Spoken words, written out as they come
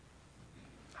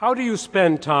How do you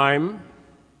spend time?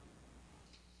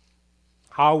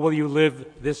 How will you live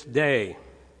this day?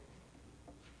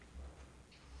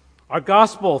 Our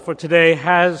gospel for today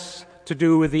has to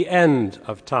do with the end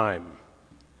of time,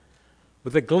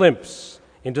 with a glimpse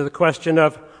into the question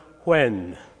of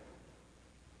when.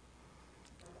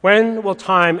 When will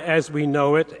time as we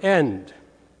know it end?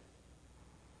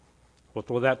 What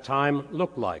will that time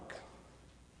look like?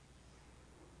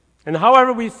 And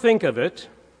however we think of it,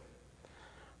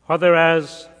 whether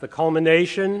as the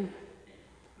culmination,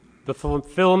 the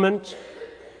fulfillment,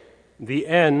 the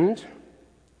end,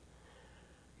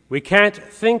 we can't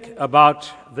think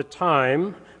about the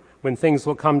time when things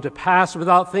will come to pass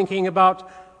without thinking about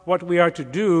what we are to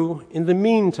do in the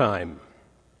meantime.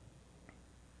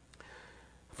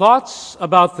 Thoughts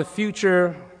about the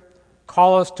future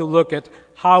call us to look at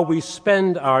how we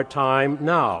spend our time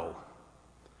now,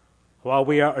 while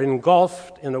we are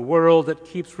engulfed in a world that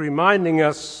keeps reminding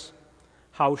us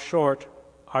how short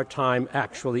our time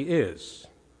actually is,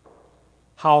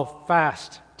 how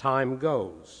fast time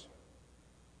goes.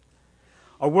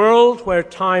 A world where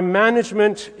time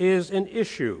management is an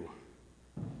issue,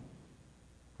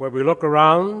 where we look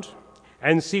around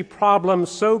and see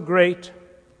problems so great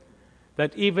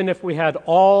that even if we had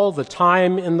all the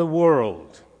time in the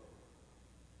world,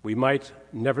 we might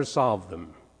never solve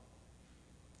them.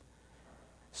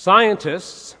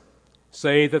 Scientists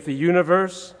say that the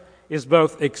universe is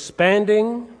both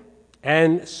expanding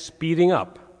and speeding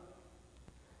up.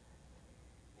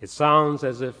 It sounds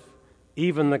as if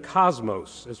even the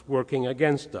cosmos is working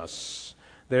against us.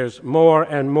 There's more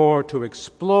and more to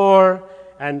explore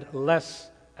and less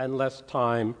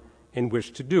time in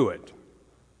which to do it.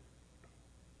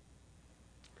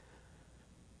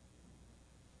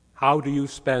 How do you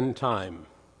spend time?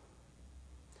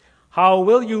 How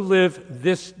will you live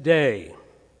this day?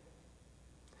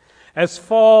 As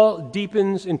fall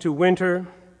deepens into winter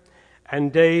and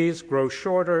days grow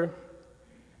shorter,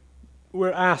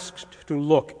 we're asked to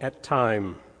look at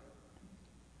time.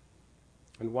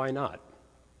 And why not?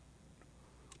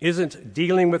 Isn't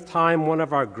dealing with time one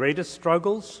of our greatest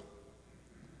struggles?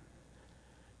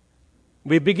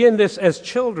 We begin this as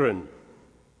children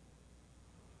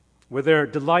with their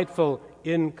delightful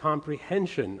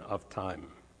incomprehension of time.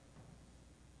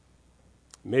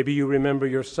 Maybe you remember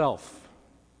yourself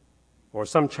or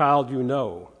some child you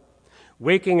know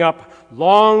waking up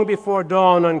long before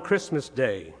dawn on Christmas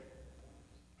Day.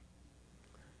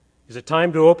 Is it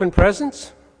time to open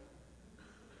presents?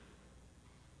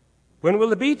 When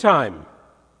will it be time?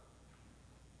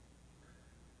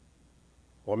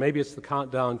 Or maybe it's the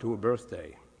countdown to a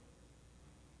birthday.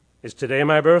 Is today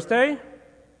my birthday?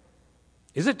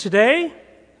 Is it today?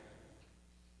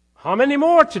 How many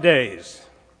more todays?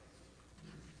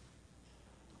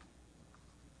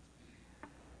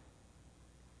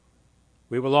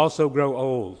 We will also grow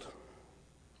old,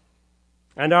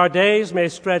 and our days may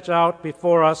stretch out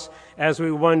before us as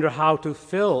we wonder how to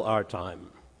fill our time.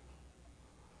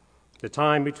 The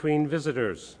time between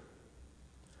visitors,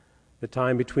 the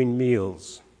time between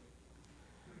meals,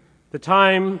 the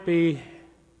time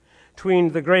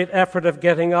between the great effort of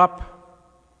getting up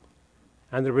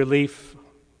and the relief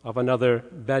of another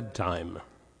bedtime.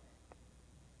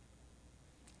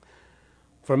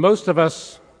 For most of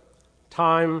us,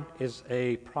 time is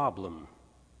a problem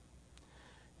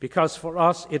because for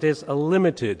us it is a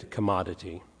limited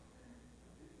commodity.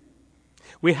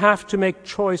 We have to make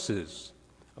choices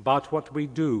about what we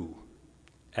do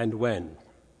and when.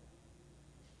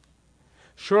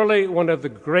 Surely one of the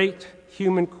great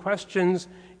human questions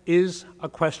is a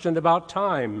question about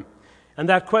time, and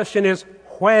that question is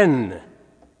when.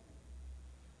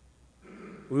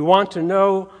 We want to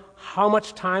know how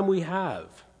much time we have,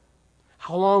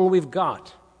 how long we've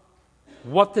got,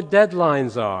 what the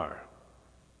deadlines are,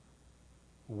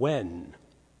 when.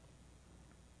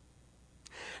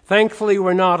 Thankfully,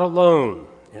 we're not alone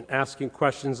in asking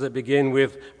questions that begin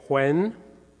with when.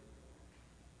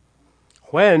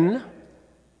 When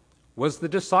was the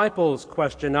disciples'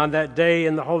 question on that day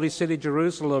in the holy city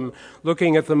Jerusalem,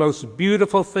 looking at the most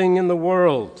beautiful thing in the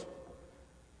world,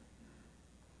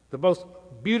 the most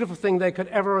beautiful thing they could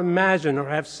ever imagine or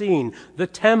have seen, the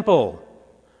temple,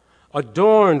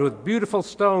 adorned with beautiful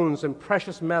stones and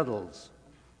precious metals,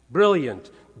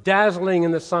 brilliant, dazzling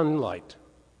in the sunlight.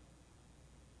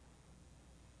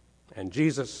 And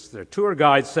Jesus, their tour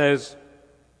guide, says,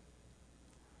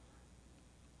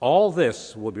 all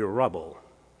this will be rubble,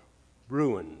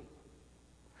 ruin.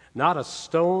 Not a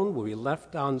stone will be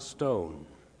left on stone.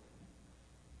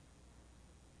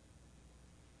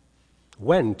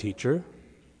 When, teacher?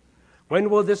 When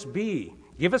will this be?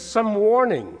 Give us some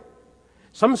warning.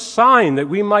 some sign that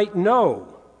we might know.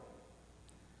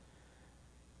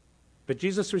 But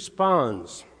Jesus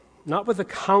responds, not with a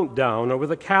countdown or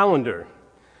with a calendar,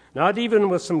 not even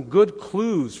with some good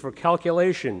clues for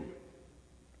calculation.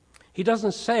 He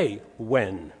doesn't say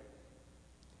when.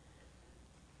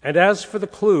 And as for the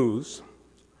clues,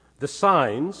 the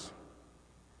signs,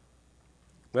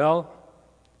 well,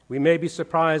 we may be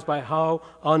surprised by how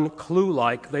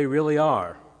unclue-like they really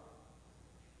are,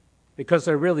 because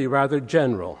they're really rather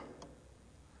general.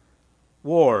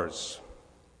 Wars,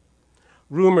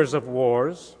 rumors of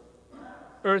wars,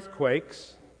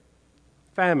 earthquakes,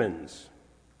 famines.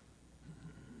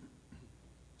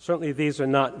 Certainly these are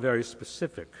not very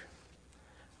specific,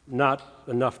 not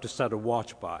enough to set a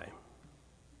watch by.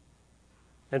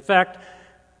 In fact,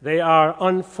 they are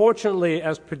unfortunately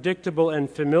as predictable and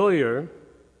familiar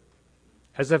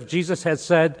as if Jesus had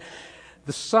said,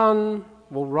 the sun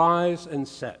will rise and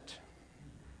set.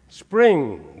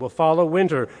 Spring will follow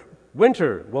winter.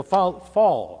 Winter will follow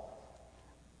fall.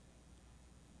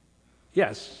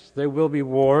 Yes, there will be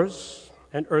wars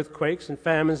and earthquakes and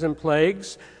famines and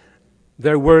plagues.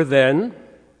 There were then.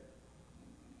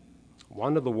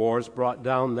 One of the wars brought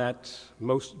down that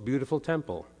most beautiful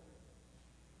temple.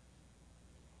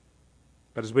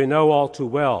 But as we know all too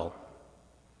well,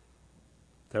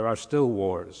 there are still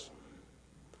wars,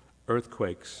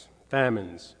 earthquakes,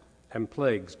 famines, and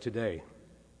plagues today.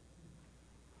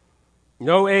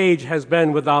 No age has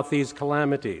been without these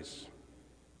calamities.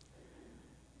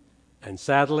 And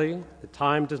sadly, the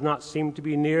time does not seem to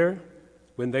be near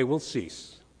when they will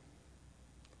cease.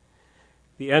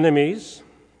 The enemies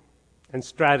and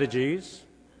strategies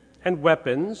and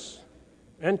weapons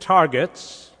and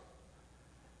targets,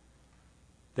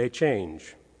 they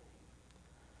change.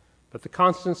 But the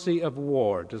constancy of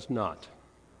war does not.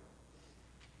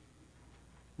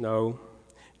 No,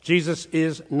 Jesus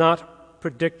is not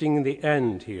predicting the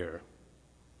end here.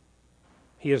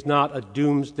 He is not a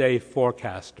doomsday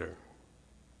forecaster.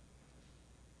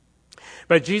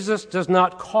 But Jesus does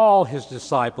not call his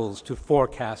disciples to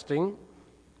forecasting.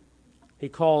 He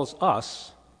calls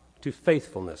us to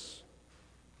faithfulness.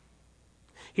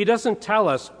 He doesn't tell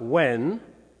us when,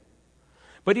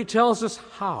 but he tells us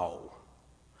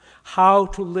how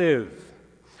to live,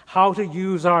 how to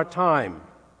use our time.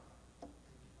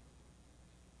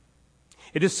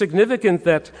 It is significant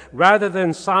that rather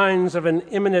than signs of an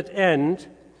imminent end,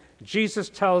 Jesus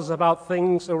tells about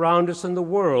things around us in the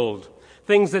world,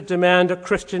 things that demand a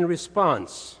Christian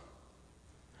response.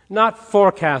 Not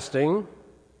forecasting,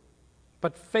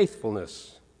 but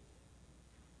faithfulness.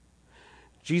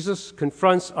 Jesus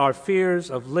confronts our fears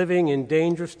of living in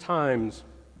dangerous times.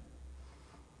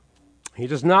 He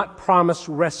does not promise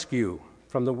rescue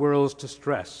from the world's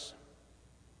distress.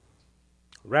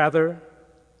 Rather,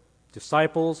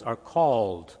 disciples are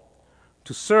called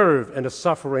to serve in a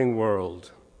suffering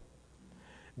world,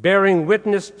 bearing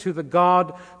witness to the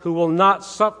God who will not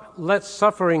let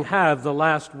suffering have the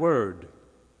last word.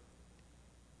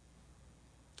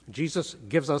 Jesus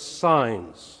gives us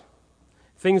signs,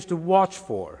 things to watch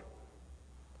for,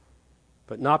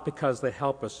 but not because they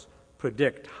help us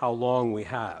predict how long we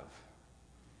have,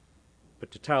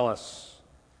 but to tell us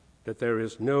that there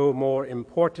is no more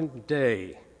important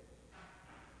day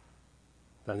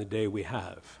than the day we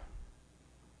have,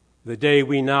 the day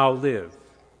we now live.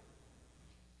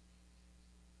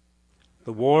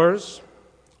 The wars,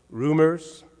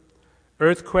 rumors,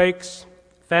 earthquakes,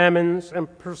 famines,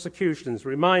 and persecutions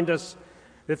remind us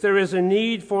that there is a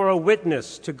need for a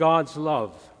witness to God's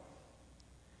love,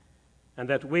 and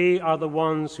that we are the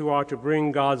ones who are to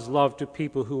bring God's love to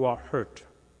people who are hurt,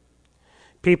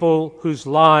 people whose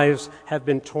lives have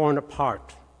been torn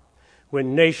apart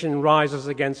when nation rises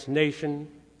against nation,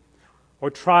 or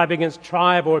tribe against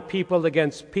tribe, or people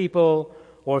against people,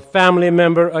 or family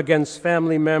member against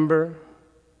family member,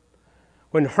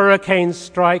 when hurricanes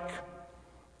strike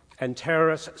and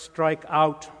terrorists strike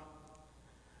out,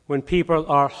 when people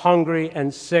are hungry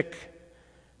and sick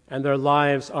and their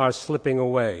lives are slipping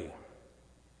away.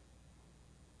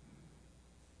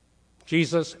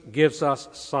 Jesus gives us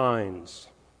signs,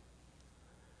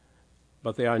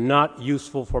 but they are not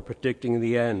useful for predicting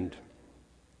the end.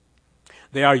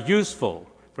 They are useful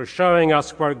for showing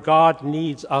us where God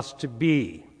needs us to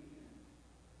be,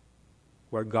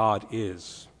 where God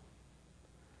is.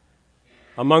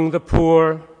 Among the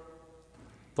poor,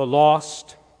 the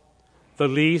lost, the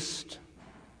least,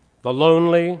 the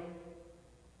lonely,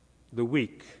 the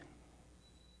weak.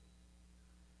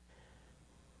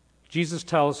 Jesus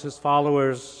tells his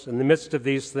followers in the midst of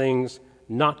these things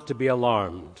not to be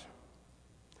alarmed,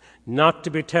 not to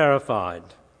be terrified,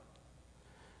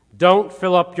 Don't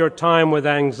fill up your time with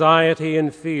anxiety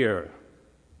and fear.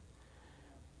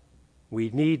 We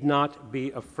need not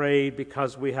be afraid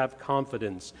because we have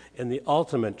confidence in the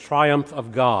ultimate triumph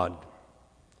of God.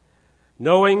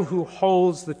 Knowing who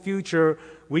holds the future,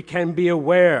 we can be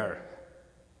aware,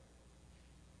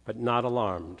 but not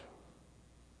alarmed.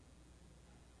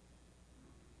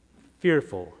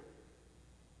 Fearful,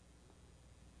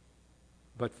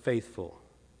 but faithful,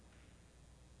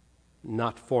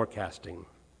 not forecasting.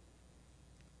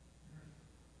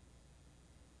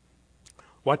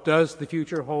 What does the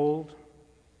future hold?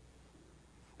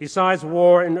 Besides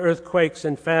war and earthquakes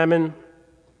and famine,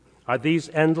 are these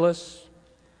endless?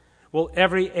 Will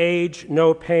every age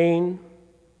know pain?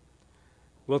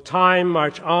 Will time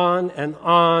march on and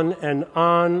on and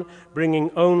on,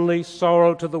 bringing only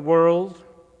sorrow to the world?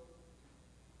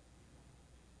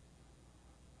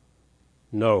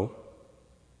 No.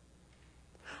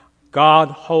 God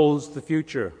holds the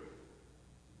future,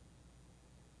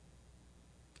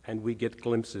 and we get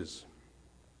glimpses.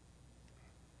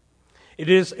 It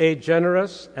is a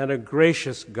generous and a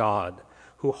gracious God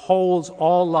who holds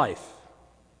all life,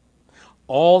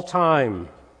 all time,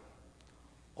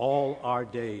 all our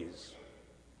days.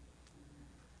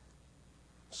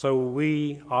 So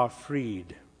we are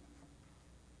freed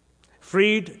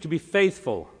to be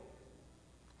faithful,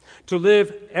 to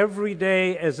live every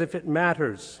day as if it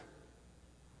matters,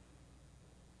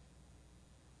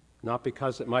 not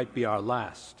because it might be our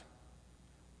last,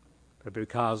 but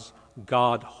because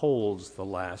God holds the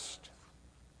last,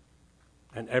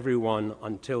 and everyone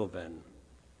until then.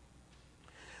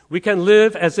 We can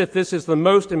live as if this is the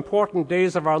most important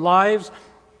days of our lives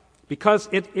because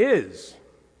it is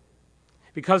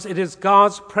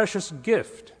God's precious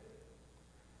gift,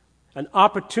 an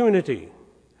opportunity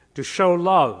to show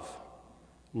love,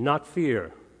 not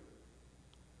fear,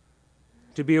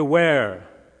 to be aware,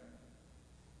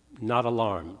 not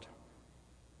alarmed.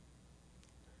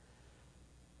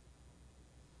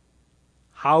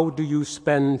 How do you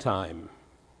spend time?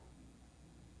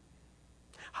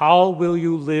 How will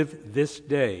you live this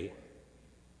day?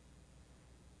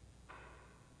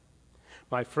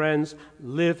 My friends,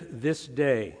 live this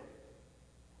day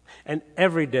and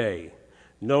every day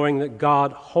knowing that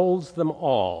God holds them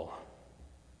all,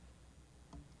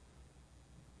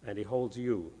 and He holds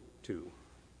you too.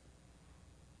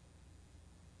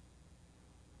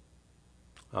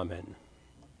 Amen.